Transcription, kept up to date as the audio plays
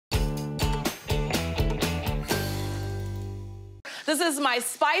This is my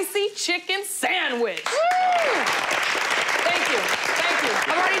spicy chicken sandwich. Woo! Thank you, thank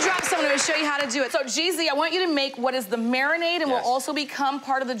you. I've already dropped some. I'm gonna show you how to do it. So, Jeezy, I want you to make what is the marinade and will also become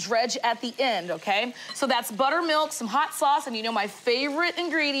part of the dredge at the end, okay? So that's buttermilk, some hot sauce, and you know my favorite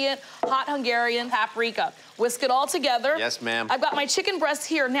ingredient, hot Hungarian paprika. Whisk it all together. Yes, ma'am. I've got my chicken breast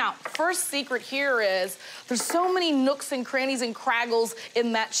here. Now, first secret here is there's so many nooks and crannies and craggles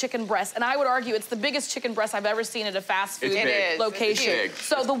in that chicken breast, and I would argue it's the biggest chicken breast I've ever seen at a fast food location. It's big.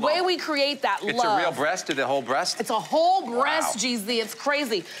 So the way we create that It's a real breast, or the whole breast? It's a whole breast, Jeezy. It's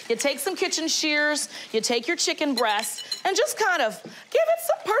crazy. You take some kitchen shears, you take your chicken breast, and just kind of give it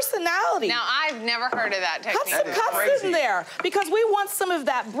some personality. Now, I've never heard of that technique. Cut some cuts in there, because we want some of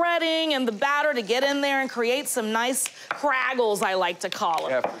that breading and the batter to get in there and create some nice craggles, I like to call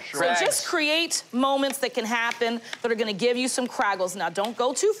them. Yeah, for sure. So just create moments that can happen that are gonna give you some craggles. Now, don't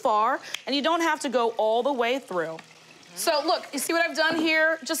go too far, and you don't have to go all the way through. So look, you see what I've done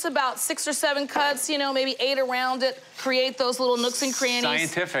here? Just about 6 or 7 cuts, you know, maybe 8 around it. Create those little nooks and crannies.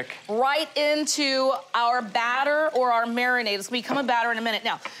 Scientific. Right into our batter or our marinade. It's gonna become a batter in a minute.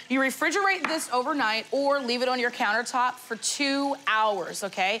 Now, you refrigerate this overnight or leave it on your countertop for 2 hours,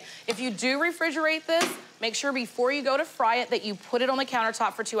 okay? If you do refrigerate this, make sure before you go to fry it that you put it on the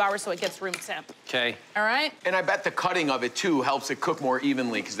countertop for 2 hours so it gets room temp. Okay. All right? And I bet the cutting of it, too, helps it cook more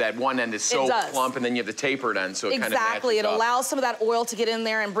evenly, because that one end is so plump, and then you have the tapered end, so it kind of Exactly. It matches up. allows some of that oil to get in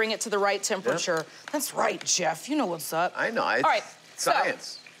there and bring it to the right temperature. That's right, Jeff. You know what's up. I know. It's all right.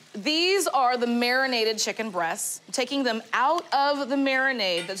 science. So, these are the marinated chicken breasts. I'm taking them out of the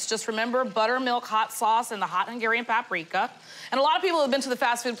marinade. That's just, remember, buttermilk, hot sauce, and the hot Hungarian paprika. And a lot of people have been to the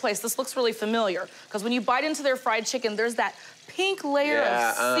fast food place. This looks really familiar, because when you bite into their fried chicken, there's that pink layer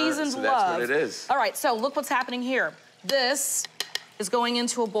of seasoned so love. that's what it is. All right, so look what's happening here. This is going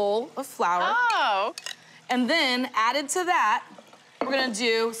into a bowl of flour. Oh. And then added to that, we're gonna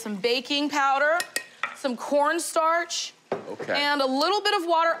do some baking powder, some cornstarch, and a little bit of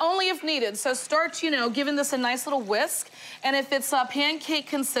water, only if needed. So start, you know, giving this a nice little whisk. And if it's a pancake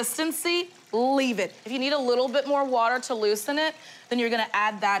consistency, leave it. If you need a little bit more water to loosen it, then you're gonna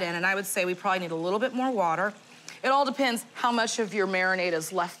add that in. And I would say we probably need a little bit more water. It all depends how much of your marinade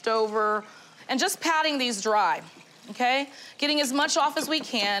is left over. And just patting these dry, okay? Getting as much off as we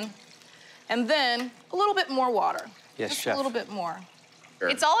can. And then a little bit more water. Yes, just Chef. a little bit more.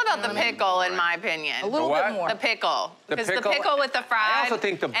 It's all about the pickle, in my opinion. A little bit more. The pickle. The Because the pickle- pickle with the fried, I also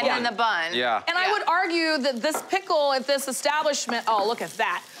think the and then the bun. Yeah. And I would argue that this pickle at this establishment, oh, look at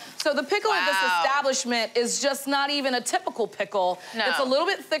that. So the pickle at this establishment is just not even a typical pickle. No. It's a little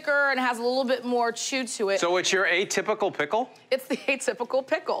bit thicker and has a little bit more chew to it. So it's your atypical pickle? It's the atypical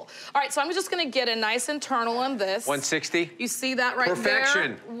pickle. All right, so I'm just gonna get a nice internal on this. 160? You see that right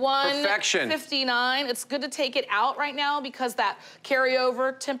Perfection. there? 159. Perfection. It's good to take it out right now because that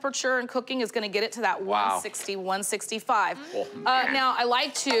carryover temperature and cooking is gonna get it to that 160, 165. Now, I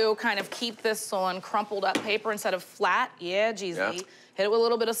like to kind of keep this on crumpled up paper instead of flat. Yeah, Jeezy. Hit it with a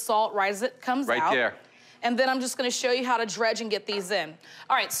little bit of salt right as it comes out. Right there. And then I'm just gonna show you how to dredge and get these in.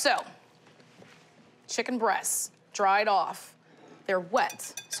 All right, so, chicken breasts, dried off. They're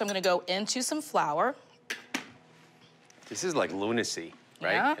wet, so I'm gonna go into some flour. This is like lunacy,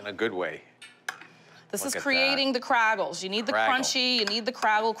 right? Yeah. In a good way. This Look is at creating the craggles. You need the Craggle. crunchy, you need the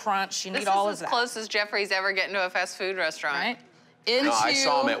craggle crunch, you need This all is of that. as close as Jeffrey's ever getting to a fast food restaurant. Right? No, I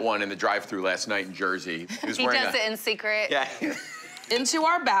saw him at one in the drive-thru last night in Jersey. He was He wearing does it in secret. Yeah. Into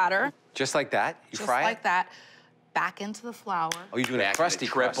our batter. Just like that? You Just fry like it? that. Back into the flour. Oh, you're doing Back a in crusty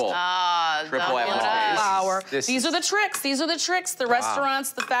the triple. crust. Ah, Triple double apple it pie. up. Flour. This These is- are the tricks. These are the tricks the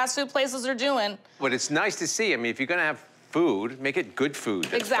restaurants, the fast food places are doing. But it's nice to see. I mean, if you're gonna have food, make it good food.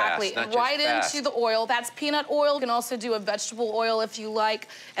 That's Exactly. fast, not And just right fast. into the oil. That's peanut oil. You can also do a vegetable oil if you like,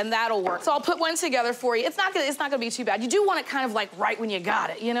 and that'll work. So I'll put one together for you. It's not gonna be too bad. You do want it kind of like right when you got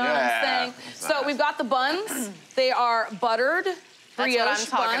it, you know what I'm saying? So we've got the buns. They are buttered. That's what I'm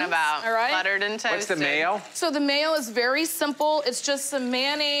talking buns, about. all right? Buttered and toasted. What's the mayo? So the mayo is very simple. It's just some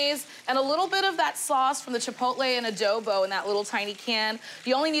mayonnaise and a little bit of that sauce from the chipotle and adobo in that little tiny can.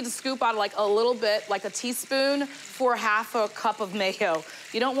 You only need to scoop out like a little bit, like a teaspoon, for half a cup of mayo.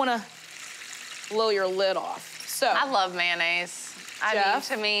 You don't want to blow your lid off. So I love mayonnaise. I mean, Jeff?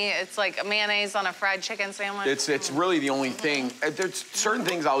 to me, it's like mayonnaise on a fried chicken sandwich. It's really the only thing. There's certain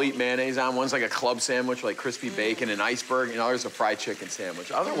things I'll eat mayonnaise on. One's like a club sandwich, like crispy bacon and iceberg, and others a fried chicken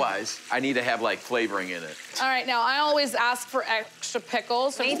sandwich. Otherwise, I need to have like flavoring in it. All right, now I always ask for extra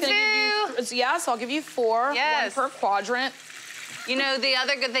pickles. So Me I'm just gonna give you, yes, I'll give you 4, Yes. 1 per quadrant. You know, the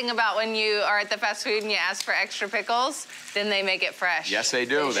other good thing about when you are at the fast food and you ask for extra pickles, then they make it fresh. Yes, they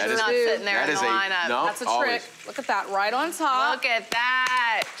do. That is not sitting there in the lineup. No, that's a trick. Look at that, right on top. Look at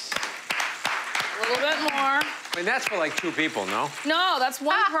that. A little bit more. I mean, that's for like 2 people, no? No, that's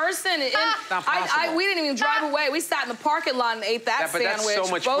one person. And not possible. we didn't even drive away. We sat in the parking lot and ate that but sandwich that's so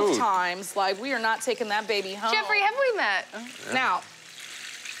much both food. times. Like, we are not taking that baby home. Jeffrey, have we met? Now,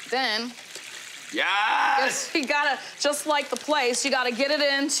 then, Yes! you gotta, just like the place, you gotta get it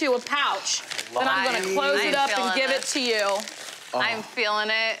into a pouch. Then I'm gonna close it up and give it to you. I'm feeling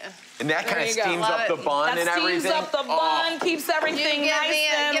it. And that kind of you go. steams Love up the it. bun and That everything. steams up the bun, keeps everything nice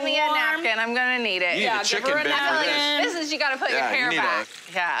and give me a warm. napkin. I'm gonna need it. You need Yeah, a give chicken her a bit for napkin. this. This is, you gotta put your Yeah, you hair need back.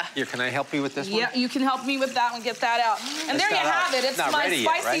 Yeah. Here, can I help you with this one? Yeah, you can help me with that one, get that out. And there you not have it. It's not my ready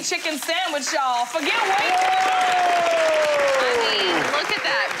spicy yet, right? chicken sandwich, y'all. Forget waiting. I mean, look at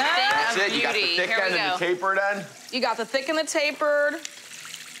that That's thing it. of You got the beauty. thick Here end we and go. the tapered end. You got the thick and the tapered,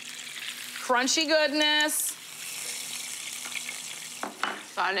 crunchy goodness.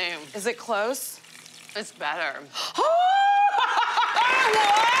 Funny. Is it close? It's better. What?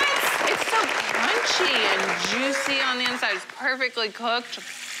 It's so crunchy and juicy on the inside. It's perfectly cooked.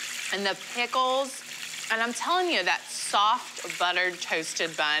 And the pickles, and I'm telling you, that soft, buttered,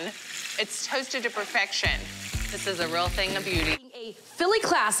 toasted bun, it's toasted to perfection. This is a real thing of beauty. A Philly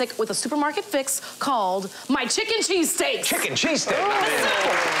classic with a supermarket fix called My Chicken Cheesesteak. Chicken cheesesteak.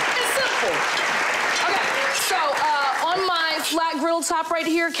 It's simple. Okay, so on my flat grill top right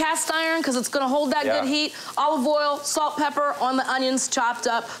here, cast iron, because it's gonna hold that good heat. Olive oil, salt, pepper on the onions chopped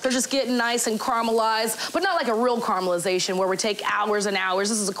up. They're just getting nice and caramelized, but not like a real caramelization where we take hours and hours.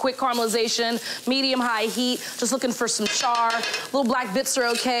 This is a quick caramelization, medium-high heat, just looking for some char. Little black bits are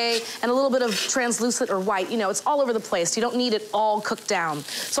okay, and a little bit of translucent or white. You know, it's all over the place. You don't need it all cooked down.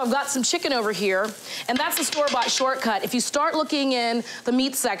 So I've got some chicken over here, and that's the store-bought shortcut. If you start looking in the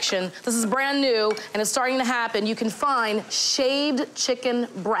meat section, this is brand new, and it's starting to happen, you can find shaved chicken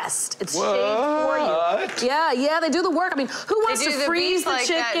breast. It's shaved for you. Yeah, they do the work. I mean, who wants to freeze the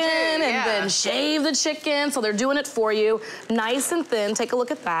chicken and then shave the chicken? So they're doing it for you, nice and thin. Take a look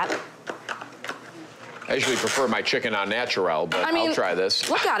at that. I usually prefer my chicken au naturel, but I'll try this.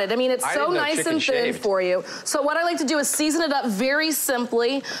 Look at it. I mean, it's so nice and thin for you. So what I like to do is season it up very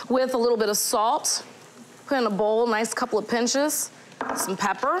simply with a little bit of salt. Put in a bowl, nice couple of pinches, some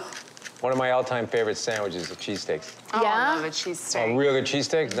pepper. One of my all-time favorite sandwiches is cheesesteaks. Oh, I love a cheesesteak. A real good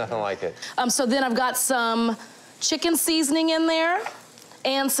cheesesteak, nothing like it. So then I've got some chicken seasoning in there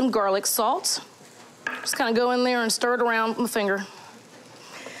and some garlic salt. Just kind of go in there and stir it around with my finger.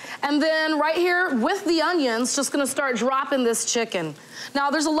 And then right here with the onions, just gonna start dropping this chicken.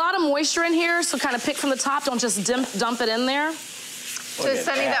 Now there's a lot of moisture in here, so kind of pick from the top, don't just dump it in there. So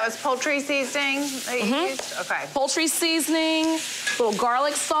Sunny, that was poultry seasoning that you used? Okay. Poultry seasoning, little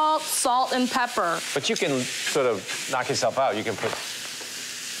garlic salt, salt and pepper. But you can sort of knock yourself out. You can put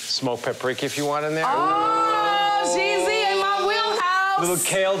smoked paprika if you want in there. Oh, Jeezy in my wheelhouse. Little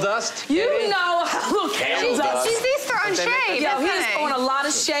kale dust. You know how little kale dust. Jeezy's throwing shade, Yo, isn't he's he? throwing a lot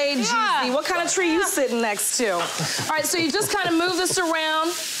of shade, Jeezy. What kind of tree you sitting next to? All right, so you just kind of move this around.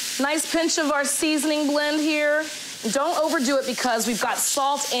 Nice pinch of our seasoning blend here. Don't overdo it because we've got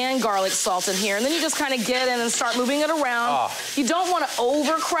salt and garlic salt in here. And then you just kind of get in and start moving it around. You don't want to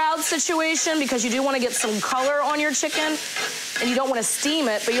overcrowd situation because you do want to get some color on your chicken and you don't want to steam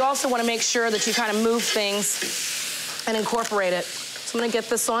it, but you also want to make sure that you kind of move things and incorporate it. So I'm going to get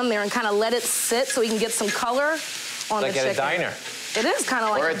this on there and kind of let it sit so we can get some color on the chicken. Like at a diner. It is kind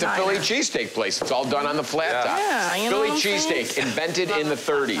of like Or a at the diner. Philly cheesesteak place. It's all done on the flat top. Yeah, you know Philly what I'm saying? cheesesteak, invented in the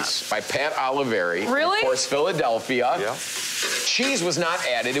 30s by Pat Oliveri. Really? Of course, Philadelphia. Yeah. Cheese was not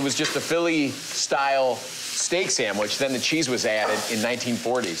added. It was just a Philly-style steak sandwich. Then the cheese was added in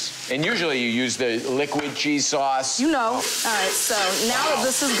 1940s. And usually you use the liquid cheese sauce. You know. All right, so now that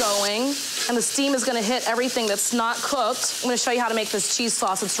this is going and the steam is going to hit everything that's not cooked, I'm going to show you how to make this cheese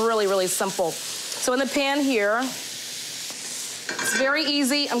sauce. It's really, really simple. So in the pan here, it's very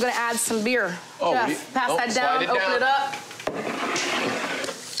easy. I'm going to add some beer. Oh, Jeff, pass that down, slide it open down. it up.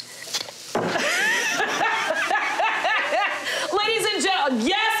 Ladies and gentlemen,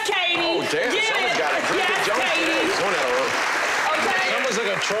 yes, Katie. Oh, damn, Get someone's it. got a drink yes, of junk Katie. food. Someone had a- Okay. Someone's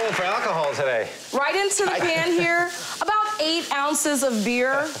like a troll for alcohol today. Right into the pan here, about 8 ounces of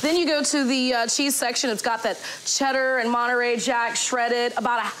beer. Then you go to the cheese section. It's got that cheddar and Monterey Jack shredded,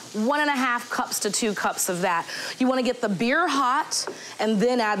 about 1.5 cups to 2 cups of that. You want to get the beer hot and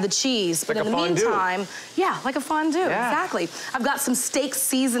then add the cheese. But Like in a the fondue. meantime, yeah, like a fondue, exactly. I've got some steak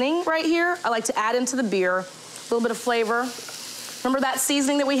seasoning right here. I like to add into the beer, a little bit of flavor. Remember that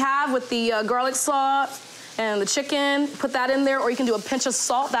seasoning that we have with the garlic sauce And the chicken, put that in there, or you can do a pinch of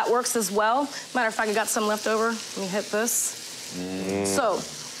salt, that works as well. Matter of fact, I got some left over. Let me hit this. So,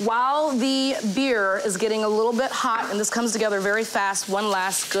 while the beer is getting a little bit hot, and this comes together very fast, one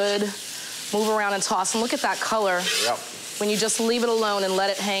last good move around and toss. And look at that color. Yep. When you just leave it alone and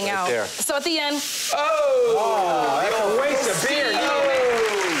let it hang out. There. So at the end. Oh, that's a waste of beer. All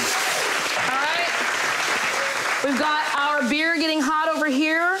right. We've got our beer getting hot over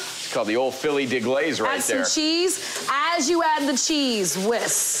here. It's called the old Philly deglaze right there. Add some cheese. As you add the cheese,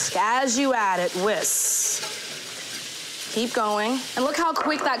 whisk. As you add it, whisk. Keep going. And look how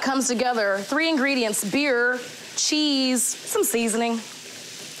quick that comes together. 3 ingredients: beer, cheese, some seasoning,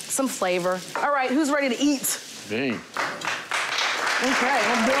 some flavor. All right, who's ready to eat? Me. Okay,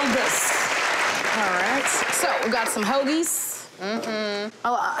 we'll build this. All right. So we've got some hoagies. That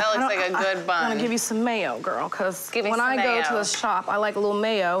looks like a good bun. I'm gonna give you some mayo, girl, because when some I go mayo. to the shop, I like a little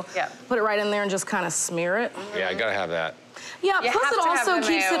mayo. Yeah. Put it right in there and just kind of smear it. Yeah, I gotta have that. Yeah, You plus have it to have also the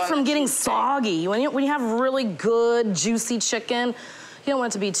keeps mayo it on from the getting cheesesteak. soggy. When you have really good, juicy chicken, you don't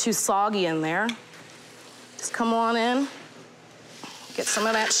want it to be too soggy in there. Just come on in, get some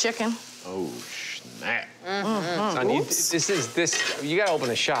of that chicken. Oh, snap. Sonny, you gotta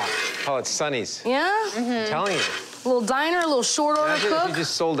open a shop. Call it Sonny's. Yeah? I'm telling you. A little diner, a little short order Imagine if cook. you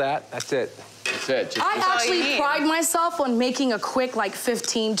just sold that, that's it. That's it. Just I all you actually need. pride myself on making a quick, like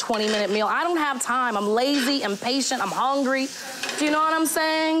 15, 20-minute meal. I don't have time. I'm lazy, impatient, I'm hungry. Do you know what I'm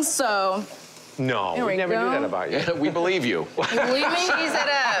saying? So, No, Here we we never go. do that about you. Yeah, we believe you. you believe me? Cheese it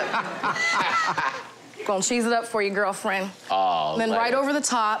up. Gonna cheese it up for you, girlfriend. Oh, And then right over the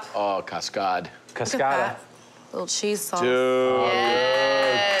top, Oh, cascade. look at Cascada. that. Little cheese sauce. Dude.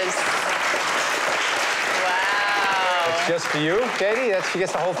 Yes. Wow. Just for you, Katie? She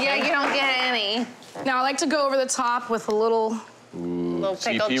gets the whole thing? Yeah, you don't get any. Now, I like to go over the top with a little Little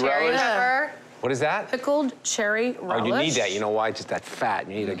pickled CP cherry relish? pepper. What is that? pickled cherry relish. Oh, you need that. You know why? Just that fat.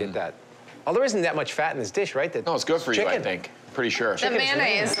 You need to get that. Oh, there isn't that much fat in this dish, right? No, it's good for you, I chicken. think. Pretty sure. The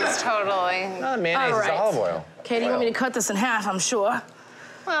mayonnaise is totally. No, mayonnaise All is right. olive oil. Katie, you want me to cut this in half, I'm sure.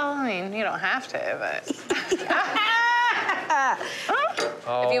 Well, I mean, you don't have to, but.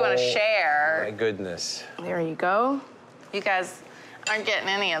 If you want to share. My goodness. There you go. You guys aren't getting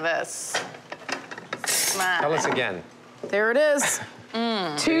any of this. Tell us again. There it is.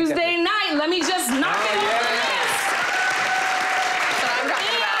 Tuesday night. Let me just knock it over this. That's what I'm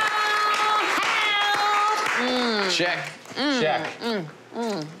talking about. Check. Check.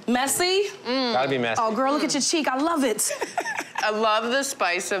 Messy? Gotta be messy. Oh, girl, look at your cheek. I love it. I love the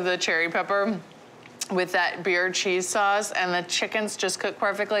spice of the cherry pepper with that beer cheese sauce, and the chicken's just cooked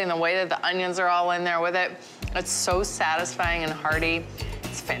perfectly, and the way that the onions are all in there with it. It's so satisfying and hearty.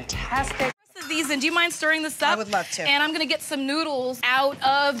 It's fantastic. These, and do you mind stirring this up? I would love to. And I'm gonna get some noodles out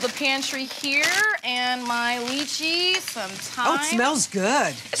of the pantry here, and my lychee, some thyme. Oh, it smells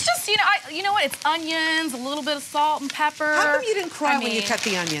good. It's just, you know what? It's onions, a little bit of salt and pepper. How come you didn't cry when you mean, cut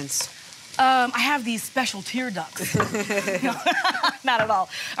the onions? I have these special tear ducts. No, not at all.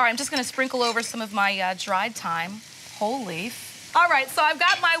 All right, I'm just gonna sprinkle over some of my dried thyme, whole leaf. All right, so I've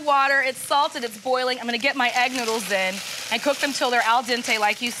got my water. It's salted, it's boiling. I'm gonna get my egg noodles in and cook them till they're al dente,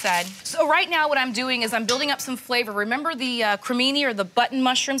 like you said. So right now what I'm doing is I'm building up some flavor. Remember the cremini or the button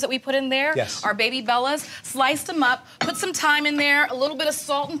mushrooms that we put in there? Yes. Our baby bellas. Sliced them up, put some thyme in there, a little bit of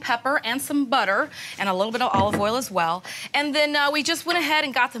salt and pepper and some butter and a little bit of olive oil as well. And then we just went ahead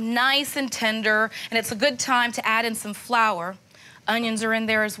and got them nice and tender, and it's a good time to add in some flour. Onions are in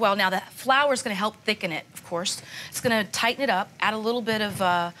there as well. Now, the flour is going to help thicken it, of course. It's going to tighten it up, add a little bit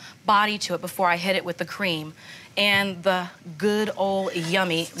of body to it before I hit it with the cream. And the good old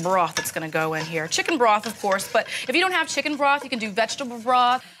yummy broth that's going to go in here. Chicken broth, of course, but if you don't have chicken broth, you can do vegetable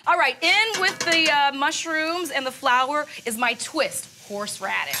broth. All right, in with the mushrooms and the flour is my twist,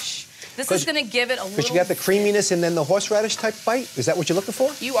 horseradish. This is gonna give it a little... But you got the creaminess and then the horseradish type bite? Is that what you're looking for?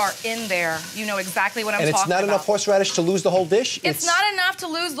 You are in there. You know exactly what I'm talking about. And it's not enough horseradish to lose the whole dish? It's not enough to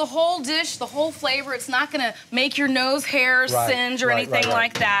lose the whole dish, the whole flavor. It's not gonna make your nose hairs singe or anything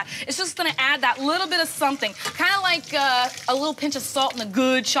like that. It's just gonna add that little bit of something. Kind of like a little pinch of salt in a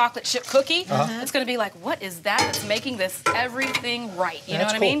good chocolate chip cookie. It's gonna be like, what is that that's making this everything right? You know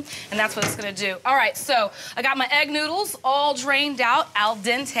what I mean? And that's what it's gonna do. All right, so I got my egg noodles all drained out, al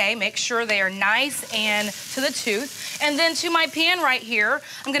dente. Make sure sure they are nice and to the tooth. And then to my pan right here,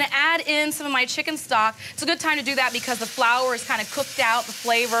 I'm gonna add in some of my chicken stock. It's a good time to do that because the flour is kind of cooked out, the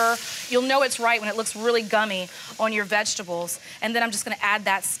flavor. You'll know it's right when it looks really gummy on your vegetables. And then I'm just gonna add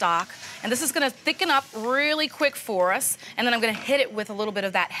that stock. And this is gonna thicken up really quick for us. And then I'm gonna hit it with a little bit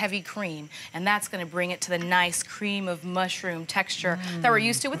of that heavy cream. And that's gonna bring it to the nice cream of mushroom texture that we're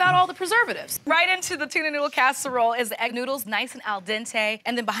used to without all the preservatives. Right into the tuna noodle casserole is the egg noodles, nice and al dente.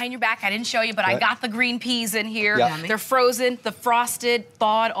 And then behind your back, I didn't show you, but I got the green peas in here. Yep. They're frozen, the frosted,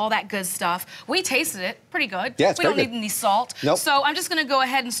 thawed, all that good stuff. We tasted it, pretty good. Yeah, it's we very don't good. need any salt. Nope. So I'm just gonna go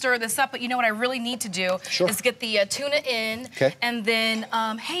ahead and stir this up, but you know what I really need to do is get the tuna in. Okay. And then,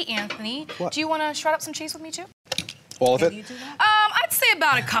 hey, Anthony, what? do you wanna shred up some cheese with me too? All of it? You do that? I'd say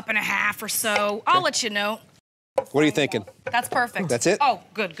about a cup and a half or so. I'll let you know. What are you thinking? That's perfect. That's it? Oh,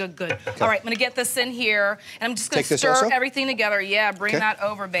 good, good, good. All right, I'm gonna get this in here, and I'm just gonna Take this stir also? everything together. Yeah, bring that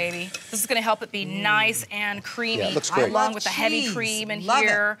over, baby. This is gonna help it be nice and creamy. Yeah, it looks great. Along love with the heavy cheese. cream in Love it.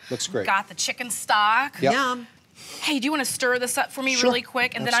 here. Looks great. Got the chicken stock. Yep. Yum. Hey, do you wanna stir this up for me Sure. really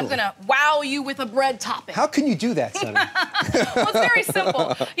quick? And Absolutely. then I'm gonna wow you with a bread topping. How can you do that, Sonny? Well, it's very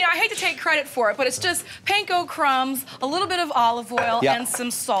simple. You know, I hate to take credit for it, but it's just panko crumbs, a little bit of olive oil, Yeah. and some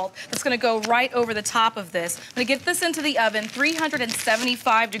salt. That's gonna go right over the top of this. I'm gonna get this into the oven,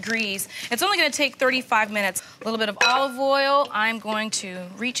 375 degrees. It's only gonna take 35 minutes. A little bit of olive oil. I'm going to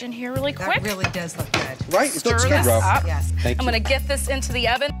reach in here really quick. That really does look good. Right? It Stir looks good, this Rob. up. Yes. Thank I'm you. gonna get this into the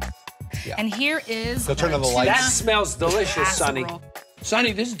oven. Yeah. And here is So turn on the my lights. tuna That smells delicious, Sonny. casserole.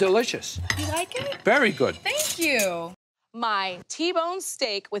 Sonny, this is delicious. You like it? Very good. Thank you. My T-bone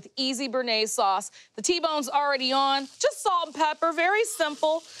steak with easy Bearnaise sauce. The T-bone's already on. Just salt and pepper, very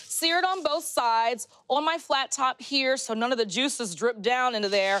simple. Seared on both sides on my flat top here so none of the juices drip down into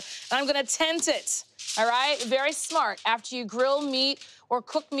there. And I'm gonna tint it, all right? Very smart. After you grill meat or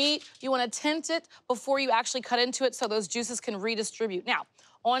cook meat, you wanna tint it before you actually cut into it so those juices can redistribute. Now,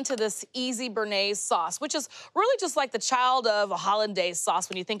 onto this easy Bearnaise sauce, which is really just like the child of a hollandaise sauce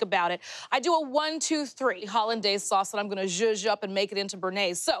when you think about it. I do a 1, 2, 3 hollandaise sauce that I'm gonna zhuzh up and make it into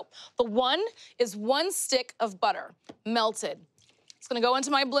Bearnaise. So the 1 is 1 stick of butter, melted. It's gonna go into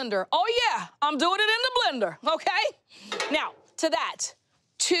my blender. Oh yeah, I'm doing it in the blender, okay? Now, to that,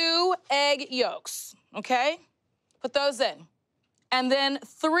 2 egg yolks, okay? Put those in. And then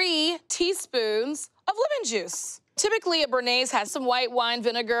 3 teaspoons of lemon juice. Typically, a Bearnaise has some white wine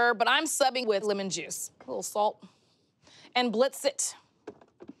vinegar, but I'm subbing with lemon juice. A little salt. And blitz it.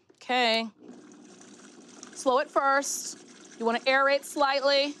 Okay. Slow it first. You want to aerate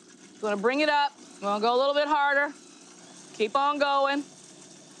slightly. You want to bring it up. You want to go a little bit harder. Keep on going.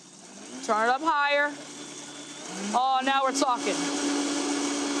 Turn it up higher. Oh, now we're talking.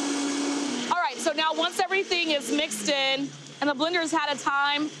 All right, so now once everything is mixed in, and the blender's had a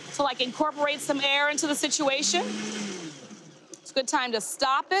time to like incorporate some air into the situation, it's a good time to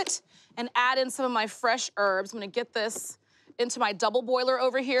stop it and add in some of my fresh herbs. I'm gonna get this into my double boiler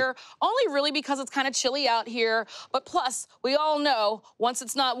over here, only really because it's kind of chilly out here, but plus, we all know once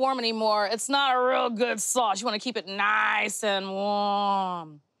it's not warm anymore, it's not a real good sauce. You wanna keep it nice and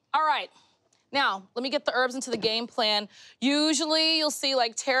warm. All right. Now, let me get the herbs into the game plan. Usually, you'll see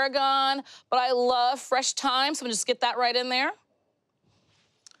like tarragon, but I love fresh thyme, so I'm gonna just get that right in there.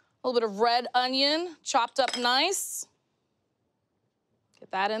 A little bit of red onion, chopped up nice.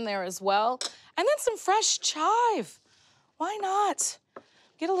 Get that in there as well. And then some fresh chive. Why not?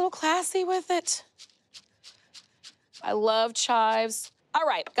 Get a little classy with it. I love chives. All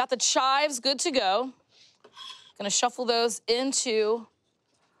right, got the chives good to go. Gonna shuffle those into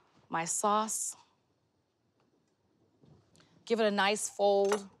my sauce. Give it a nice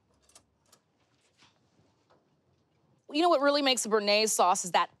fold. You know what really makes a Bearnaise sauce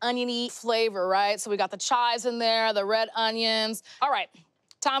is that oniony flavor, right? So we got the chives in there, the red onions. All right,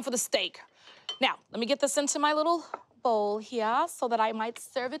 time for the steak. Now, let me get this into my little bowl here so that I might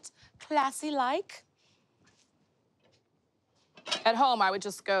serve it classy-like. At home, I would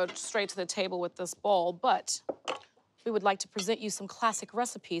just go straight to the table with this bowl, but we would like to present you some classic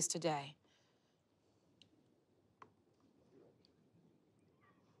recipes today.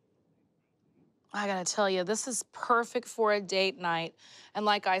 I gotta tell you, this is perfect for a date night. And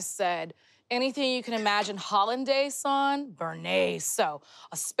like I said, anything you can imagine hollandaise on, Bearnaise. So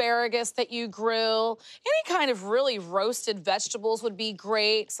asparagus that you grill, any kind of really roasted vegetables would be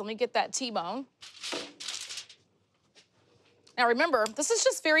great. So let me get that T-bone. Now remember, this is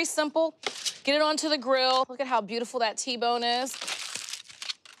just very simple. Get it onto the grill. Look at how beautiful that T-bone is.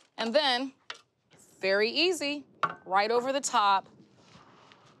 And then, very easy, right over the top.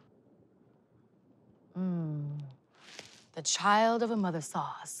 The child of a mother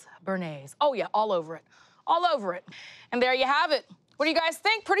sauce, Bearnaise. Oh yeah, all over it. All over it. And there you have it. What do you guys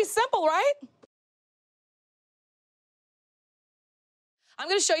think? Pretty simple, right? I'm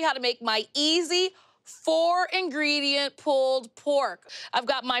gonna show you how to make my easy 4-ingredient pulled pork. I've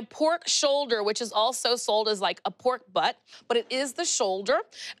got my pork shoulder, which is also sold as like a pork butt, but it is the shoulder.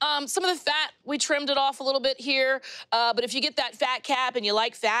 Some of the fat, we trimmed it off a little bit here, but if you get that fat cap and you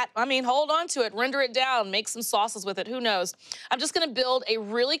like fat, I mean, hold on to it, render it down, make some sauces with it, who knows. I'm just gonna build a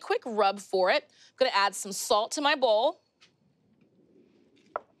really quick rub for it. I'm gonna add some salt to my bowl,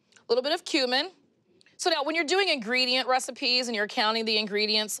 a little bit of cumin. So now when you're doing ingredient recipes and you're counting the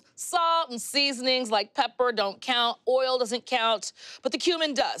ingredients, salt and seasonings like pepper don't count, oil doesn't count, but the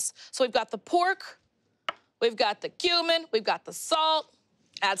cumin does. So we've got the pork, we've got the cumin, we've got the salt,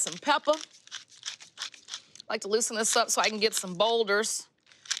 add some pepper. I like to loosen this up so I can get some boulders,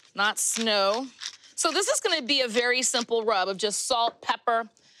 not snow. So this is gonna be a very simple rub of just salt, pepper,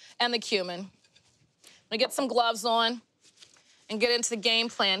 and the cumin. I'm gonna get some gloves on and get into the game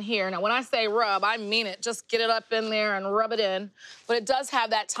plan here. Now, when I say rub, I mean it. Just get it up in there and rub it in. But it does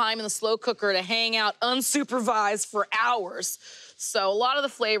have that time in the slow cooker to hang out unsupervised for hours. So a lot of the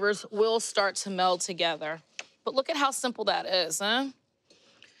flavors will start to meld together. But look at how simple that is, huh?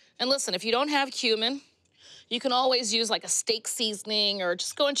 And listen, if you don't have cumin, you can always use like a steak seasoning or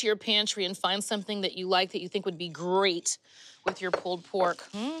just go into your pantry and find something that you like that you think would be great with your pulled pork.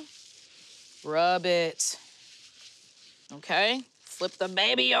 Rub it. Okay, flip the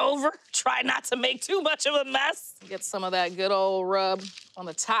baby over. Try not to make too much of a mess. Get some of that good old rub on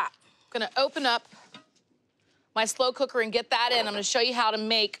the top. I'm gonna open up my slow cooker and get that in. I'm gonna show you how to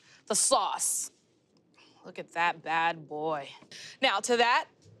make the sauce. Look at that bad boy. Now to that,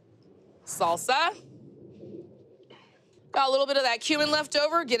 salsa. Got a little bit of that cumin left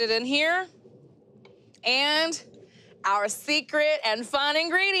over, get it in here. And our secret and fun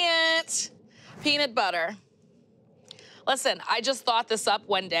ingredient, peanut butter. Listen, I just thought this up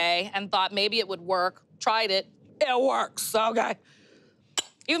one day and thought maybe it would work. Tried it, it works, okay.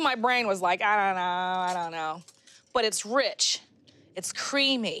 Even my brain was like, I don't know. But it's rich, it's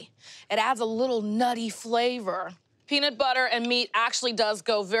creamy. It adds a little nutty flavor. Peanut butter and meat actually does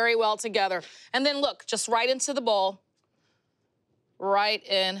go very well together. And then look, just right into the bowl, right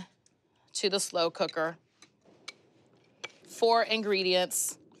in to the slow cooker. 4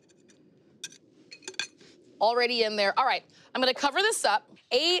 ingredients. Already in there. All right, I'm gonna cover this up.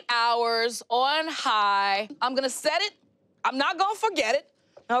 8 hours on high. I'm gonna set it. I'm not gonna forget it,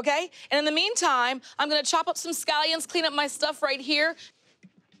 okay? And in the meantime, I'm gonna chop up some scallions, clean up my stuff right here.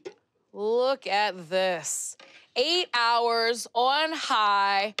 Look at this. 8 hours on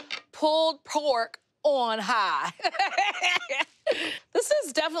high, pulled pork on high. This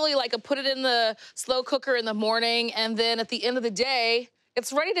is definitely like a put it in the slow cooker in the morning, and then at the end of the day,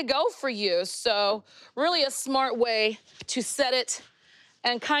 it's ready to go for you. So really a smart way to set it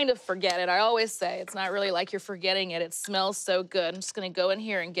and kind of forget it. I always say it's not really like you're forgetting it. It smells so good. I'm just gonna go in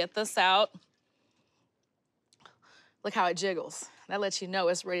here and get this out. Look how it jiggles. That lets you know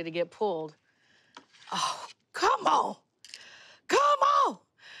it's ready to get pulled. Oh, come on. Come on.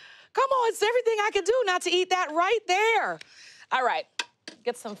 Come on, it's everything I could do not to eat that right there. All right,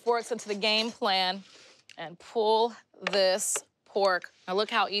 get some forks into the game plan and pull this pork. Now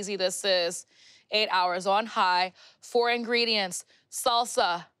look how easy this is. 8 hours on high, 4 ingredients,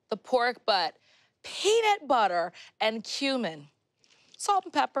 salsa, the pork butt, peanut butter, and cumin. Salt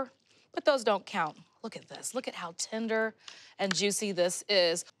and pepper, but those don't count. Look at this, look at how tender and juicy this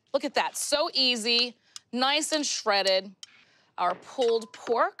is. Look at that, so easy, nice and shredded. Our pulled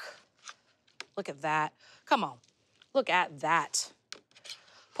pork, look at that. Come on, look at that.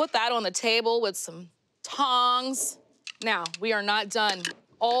 Put that on the table with some tongs. Now, we are not done.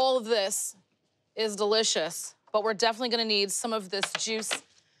 All of this is delicious, but we're definitely gonna need some of this juice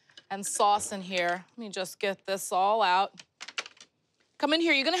and sauce in here. Let me just get this all out. Come in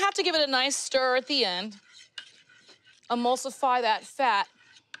here, you're gonna have to give it a nice stir at the end. Emulsify that fat.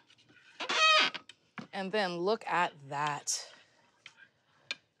 And then look at that.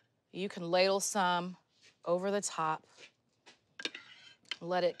 You can ladle some over the top.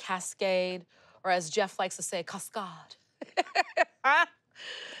 Let it cascade, or as Jeff likes to say, cascade.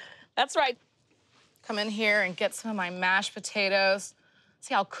 That's right. Come in here and get some of my mashed potatoes.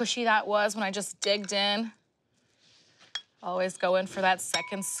 See how cushy that was when I just digged in? Always go in for that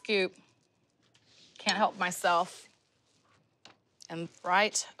second scoop. Can't help myself. And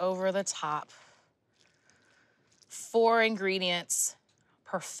right over the top. 4 ingredients,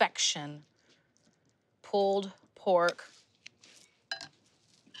 perfection. Pulled pork.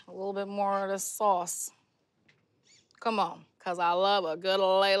 A little bit more of the sauce. Come on, because I love a good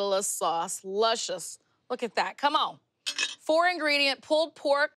ladle of sauce. Luscious. Look at that. Come on. 4-ingredient pulled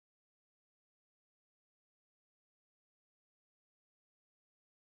pork